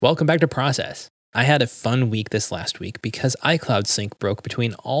Welcome back to Process. I had a fun week this last week because iCloud Sync broke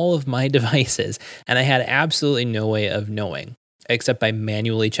between all of my devices, and I had absolutely no way of knowing, except by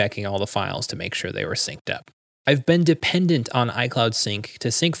manually checking all the files to make sure they were synced up. I've been dependent on iCloud Sync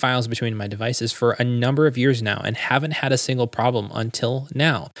to sync files between my devices for a number of years now and haven't had a single problem until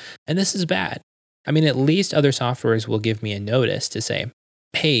now. And this is bad. I mean, at least other softwares will give me a notice to say,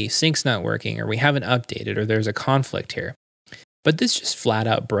 hey, sync's not working, or we haven't updated, or there's a conflict here. But this just flat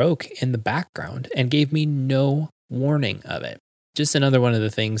out broke in the background and gave me no warning of it. Just another one of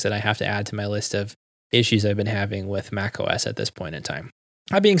the things that I have to add to my list of issues I've been having with macOS at this point in time.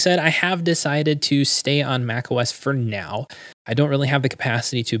 That being said, I have decided to stay on macOS for now. I don't really have the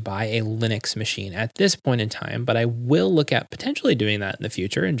capacity to buy a Linux machine at this point in time, but I will look at potentially doing that in the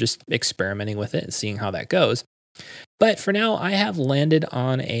future and just experimenting with it and seeing how that goes. But for now, I have landed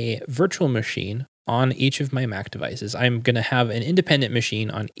on a virtual machine on each of my Mac devices. I'm going to have an independent machine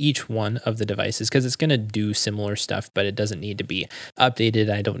on each one of the devices because it's going to do similar stuff, but it doesn't need to be updated.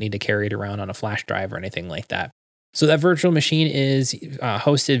 I don't need to carry it around on a flash drive or anything like that. So that virtual machine is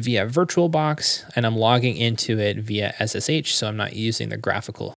hosted via VirtualBox, and I'm logging into it via SSH, so I'm not using the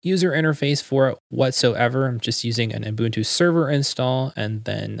graphical user interface for it whatsoever. I'm just using an Ubuntu server install and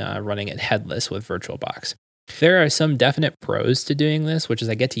then running it headless with VirtualBox. There are some definite pros to doing this, which is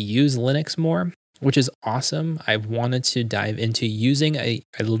I get to use Linux more, which is awesome. I've wanted to dive into using a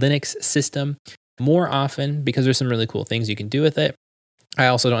Linux system more often because there's some really cool things you can do with it. I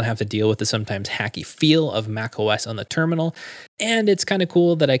also don't have to deal with the sometimes hacky feel of macOS on the terminal. And it's kind of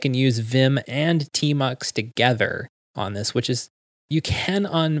cool that I can use Vim and Tmux together on this, which is you can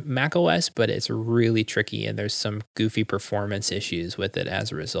on macOS, but it's really tricky and there's some goofy performance issues with it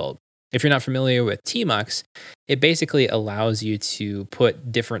as a result. If you're not familiar with Tmux, it basically allows you to put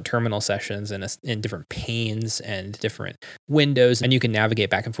different terminal sessions in different panes and different windows, and you can navigate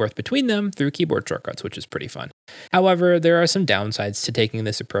back and forth between them through keyboard shortcuts, which is pretty fun. However, there are some downsides to taking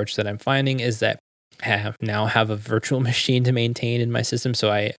this approach that I'm finding is that I now have a virtual machine to maintain in my system,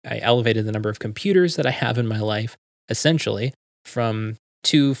 so I elevated the number of computers that I have in my life, essentially, from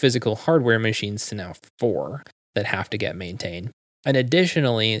 2 physical hardware machines to now 4 that have to get maintained. And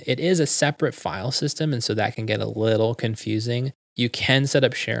additionally, it is a separate file system, and so that can get a little confusing. You can set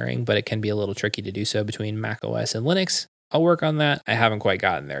up sharing, but it can be a little tricky to do so between macOS and Linux. I'll work on that. I haven't quite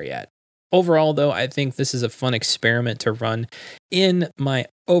gotten there yet. Overall, though, I think this is a fun experiment to run in my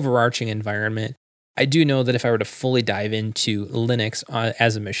overarching environment. I do know that if I were to fully dive into Linux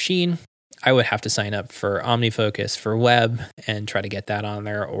as a machine, I would have to sign up for OmniFocus for web and try to get that on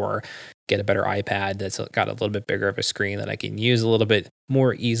there, or get a better iPad that's got a little bit bigger of a screen that I can use a little bit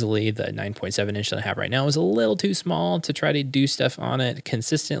more easily. The 9.7 inch that I have right now is a little too small to try to do stuff on it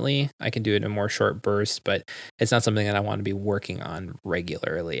consistently. I can do it in more short bursts, but it's not something that I want to be working on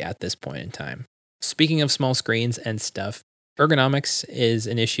regularly at this point in time. Speaking of small screens and stuff, ergonomics is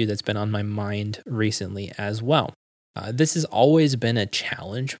an issue that's been on my mind recently as well. This has always been a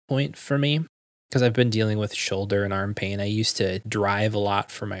challenge point for me because I've been dealing with shoulder and arm pain. I used to drive a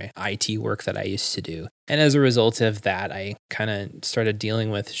lot for my IT work that I used to do. And as a result of that, I kind of started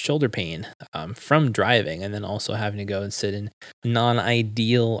dealing with shoulder pain from driving, and then also having to go and sit in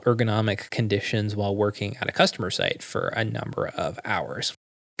non-ideal ergonomic conditions while working at a customer site for a number of hours.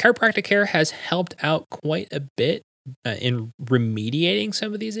 Chiropractic care has helped out quite a bit in remediating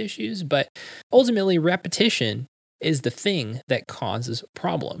some of these issues, but ultimately repetition is the thing that causes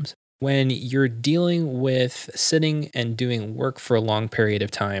problems. When you're dealing with sitting and doing work for a long period of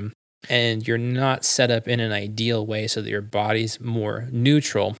time, and you're not set up in an ideal way so that your body's more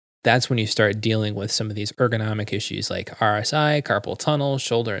neutral, that's when you start dealing with some of these ergonomic issues like RSI, carpal tunnel,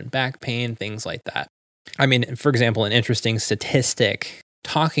 shoulder and back pain, things like that. I mean, for example, an interesting statistic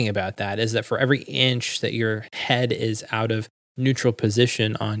talking about that is that for every inch that your head is out of neutral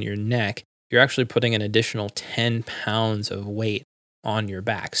position on your neck, you're actually putting an additional 10 pounds of weight on your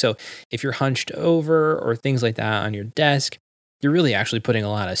back. So if you're hunched over or things like that on your desk, you're really actually putting a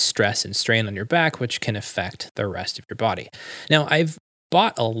lot of stress and strain on your back, which can affect the rest of your body. Now, I've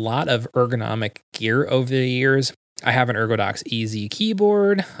bought a lot of ergonomic gear over the years. I have an Ergodox EZ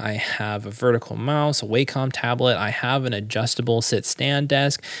keyboard. I have a vertical mouse, a Wacom tablet. I have an adjustable sit-stand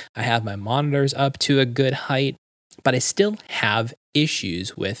desk. I have my monitors up to a good height, but I still have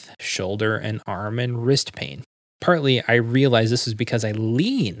issues with shoulder and arm and wrist pain. Partly, I realize this is because I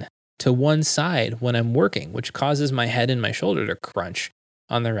lean to one side when I'm working, which causes my head and my shoulder to crunch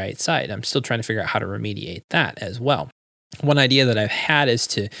on the right side. I'm still trying to figure out how to remediate that as well. One idea that I've had is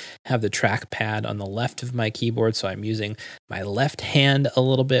to have the trackpad on the left of my keyboard, so I'm using my left hand a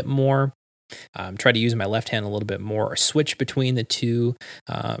little bit more. Try to use my left hand a little bit more, or switch between the two,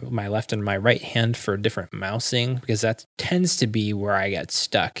 my left and my right hand for different mousing, because that tends to be where I get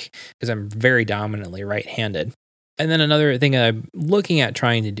stuck because I'm very dominantly right-handed. And then another thing I'm looking at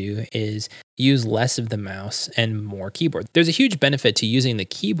trying to do is use less of the mouse and more keyboard. There's a huge benefit to using the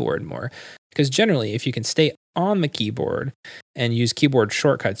keyboard more, because generally, if you can stay on the keyboard and use keyboard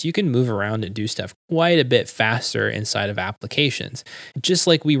shortcuts, you can move around and do stuff quite a bit faster inside of applications. Just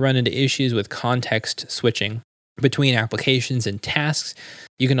like we run into issues with context switching between applications and tasks,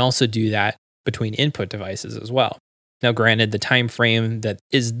 you can also do that between input devices as well. Now, granted, the time frame that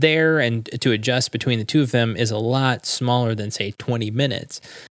is there and to adjust between the two of them is a lot smaller than, say, 20 minutes.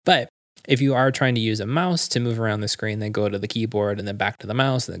 But if you are trying to use a mouse to move around the screen, then go to the keyboard and then back to the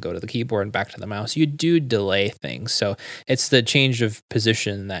mouse, and then go to the keyboard and back to the mouse, you do delay things. So it's the change of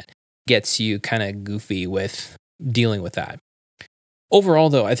position that gets you kind of goofy with dealing with that. Overall,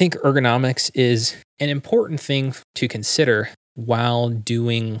 though, I think ergonomics is an important thing to consider while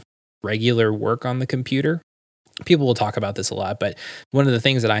doing regular work on the computer. People will talk about this a lot, but one of the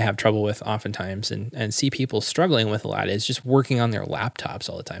things that I have trouble with oftentimes and see people struggling with a lot is just working on their laptops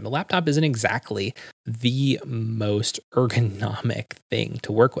all the time. The laptop isn't exactly the most ergonomic thing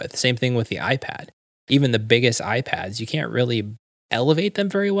to work with. Same thing with the iPad. Even the biggest iPads, you can't really elevate them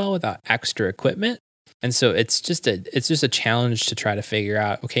very well without extra equipment. And so it's just a challenge to try to figure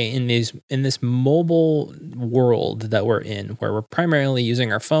out, okay, in this mobile world that we're in, where we're primarily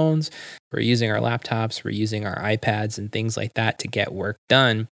using our phones, we're using our laptops, we're using our iPads and things like that to get work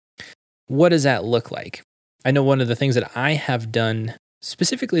done, what does that look like? I know one of the things that I have done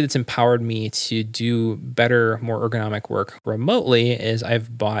specifically that's empowered me to do better, more ergonomic work remotely is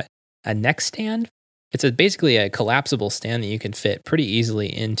I've bought a neck stand. It's basically a collapsible stand that you can fit pretty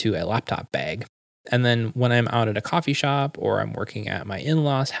easily into a laptop bag. And then when I'm out at a coffee shop or I'm working at my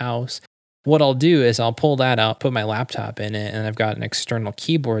in-laws' house, what I'll do is I'll pull that out, put my laptop in it, and I've got an external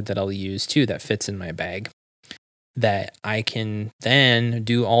keyboard that I'll use too that fits in my bag, that I can then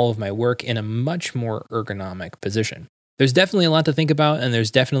do all of my work in a much more ergonomic position. There's definitely a lot to think about, and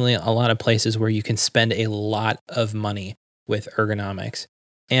there's definitely a lot of places where you can spend a lot of money with ergonomics.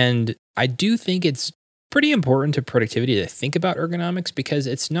 And I do think it's pretty important to productivity to think about ergonomics, because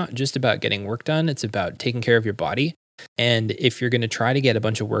it's not just about getting work done, it's about taking care of your body. And if you're going to try to get a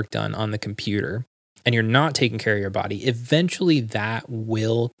bunch of work done on the computer and you're not taking care of your body, eventually that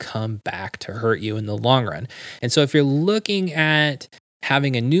will come back to hurt you in the long run. And so if you're looking at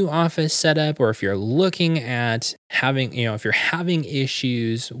having a new office set up, or if you're looking at having, if you're having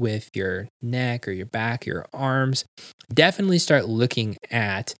issues with your neck or your back, your arms, definitely start looking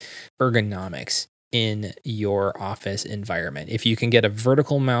at ergonomics in your office environment. If you can get a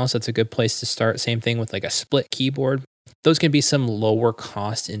vertical mouse, that's a good place to start. Same thing with like a split keyboard. Those can be some lower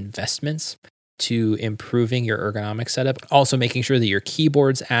cost investments to improving your ergonomic setup. Also making sure that your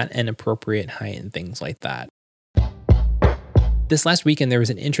keyboard's at an appropriate height and things like that. This last weekend, there was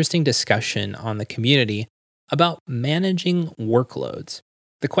an interesting discussion on the community about managing workloads.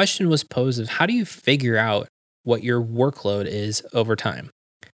 The question was posed of, how do you figure out what your workload is over time?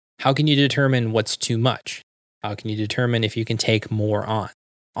 How can you determine what's too much? How can you determine if you can take more on?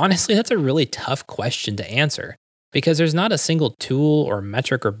 Honestly, that's a really tough question to answer, because there's not a single tool or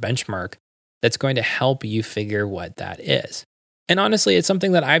metric or benchmark that's going to help you figure what that is. And honestly, it's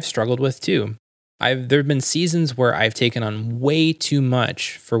something that I've struggled with too. There have been seasons where I've taken on way too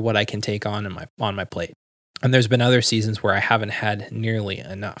much for what I can take on my plate. And there's been other seasons where I haven't had nearly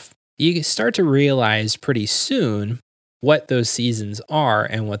enough. You start to realize pretty soon what those seasons are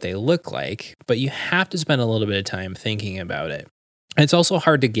and what they look like, but you have to spend a little bit of time thinking about it. And it's also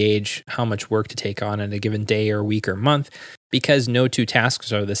hard to gauge how much work to take on in a given day or week or month, because no two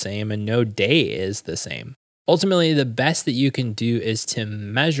tasks are the same and no day is the same. Ultimately, the best that you can do is to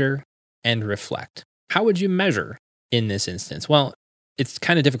measure and reflect. How would you measure in this instance? Well, it's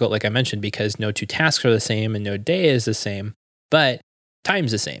kind of difficult, like I mentioned, because no two tasks are the same and no day is the same, but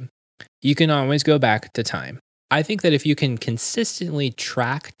time's the same. You can always go back to time. I think that if you can consistently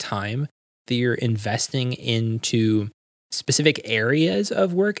track time that you're investing into specific areas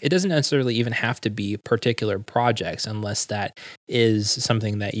of work, it doesn't necessarily even have to be particular projects, unless that is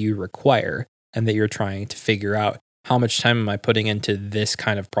something that you require and that you're trying to figure out, how much time am I putting into this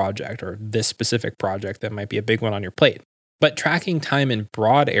kind of project or this specific project that might be a big one on your plate. But tracking time in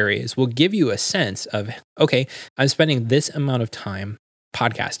broad areas will give you a sense of, okay, I'm spending this amount of time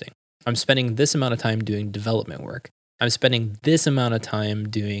podcasting. I'm spending this amount of time doing development work. I'm spending this amount of time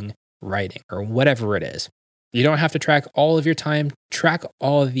doing writing, or whatever it is. You don't have to track all of your time. Track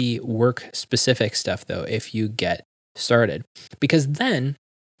all of the work-specific stuff, though, if you get started. Because then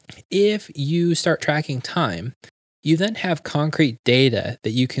If you start tracking time, you then have concrete data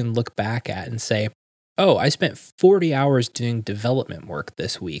that you can look back at and say, oh, I spent 40 hours doing development work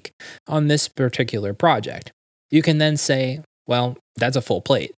this week on this particular project. You can then say, well, that's a full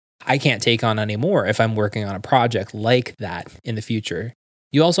plate. I can't take on any more if I'm working on a project like that in the future.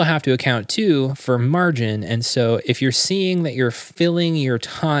 You also have to account too for margin. And so if you're seeing that you're filling your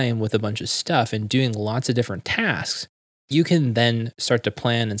time with a bunch of stuff and doing lots of different tasks, you can then start to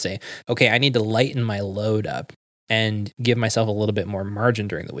plan and say, okay, I need to lighten my load up and give myself a little bit more margin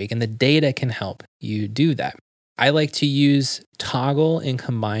during the week. And the data can help you do that. I like to use Toggl and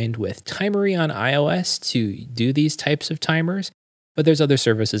combined with Timery on iOS to do these types of timers, but there's other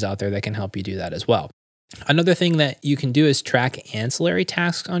services out there that can help you do that as well. Another thing that you can do is track ancillary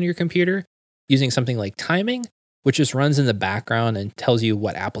tasks on your computer using something like Timing, which just runs in the background and tells you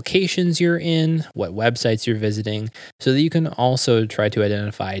what applications you're in, what websites you're visiting, so that you can also try to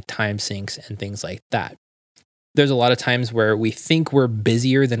identify time sinks and things like that. There's a lot of times where we think we're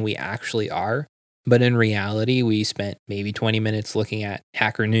busier than we actually are, but in reality, we spent maybe 20 minutes looking at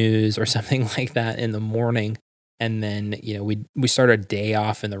Hacker News or something like that in the morning, and then we start our day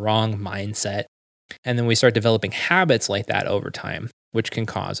off in the wrong mindset, and then we start developing habits like that over time, which can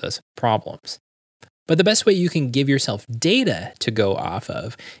cause us problems. But the best way you can give yourself data to go off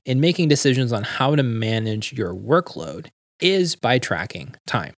of in making decisions on how to manage your workload is by tracking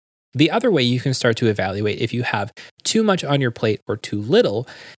time. The other way you can start to evaluate if you have too much on your plate or too little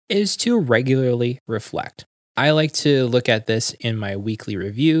is to regularly reflect. I like to look at this in my weekly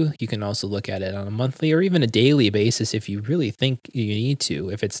review. You can also look at it on a monthly or even a daily basis if you really think you need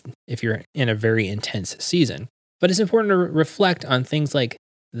to, if you're in a very intense season. But it's important to reflect on things like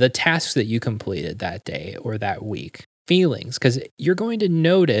the tasks that you completed that day or that week. Feelings, because you're going to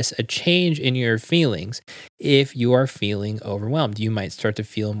notice a change in your feelings if you are feeling overwhelmed. You might start to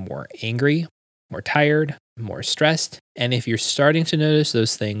feel more angry, more tired, more stressed. And if you're starting to notice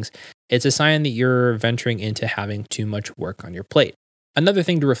those things, it's a sign that you're venturing into having too much work on your plate. Another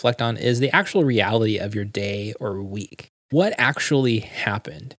thing to reflect on is the actual reality of your day or week. What actually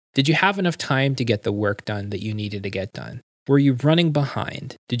happened? Did you have enough time to get the work done that you needed to get done? Were you running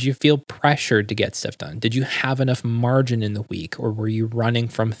behind? Did you feel pressured to get stuff done? Did you have enough margin in the week, or were you running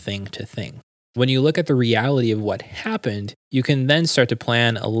from thing to thing? When you look at the reality of what happened, you can then start to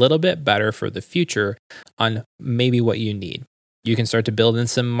plan a little bit better for the future on maybe what you need. You can start to build in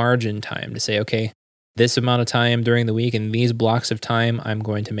some margin time to say, okay, this amount of time during the week and these blocks of time, I'm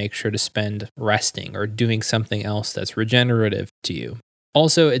going to make sure to spend resting or doing something else that's regenerative to you.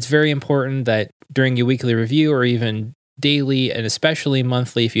 Also, it's very important that during your weekly review or even daily, and especially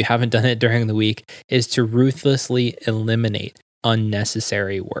monthly, if you haven't done it during the week, is to ruthlessly eliminate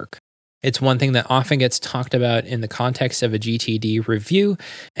unnecessary work. It's one thing that often gets talked about in the context of a GTD review,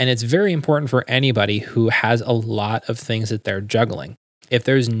 and it's very important for anybody who has a lot of things that they're juggling. If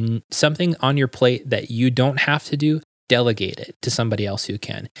there's something on your plate that you don't have to do, delegate it to somebody else who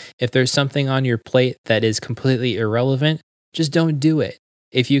can. If there's something on your plate that is completely irrelevant, just don't do it.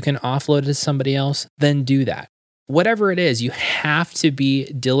 If you can offload it to somebody else, then do that. Whatever it is, you have to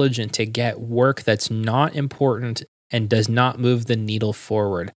be diligent to get work that's not important and does not move the needle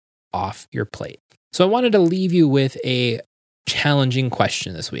forward off your plate. So I wanted to leave you with a challenging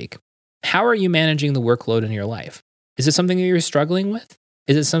question this week. How are you managing the workload in your life? Is it something that you're struggling with?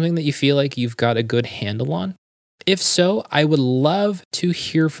 Is it something that you feel like you've got a good handle on? If so, I would love to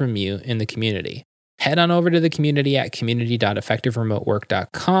hear from you in the community. Head on over to the community at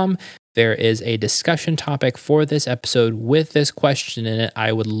community.effectiveremotework.com. There is a discussion topic for this episode with this question in it.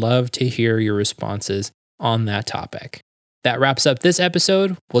 I would love to hear your responses on that topic. That wraps up this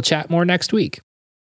episode. We'll chat more next week.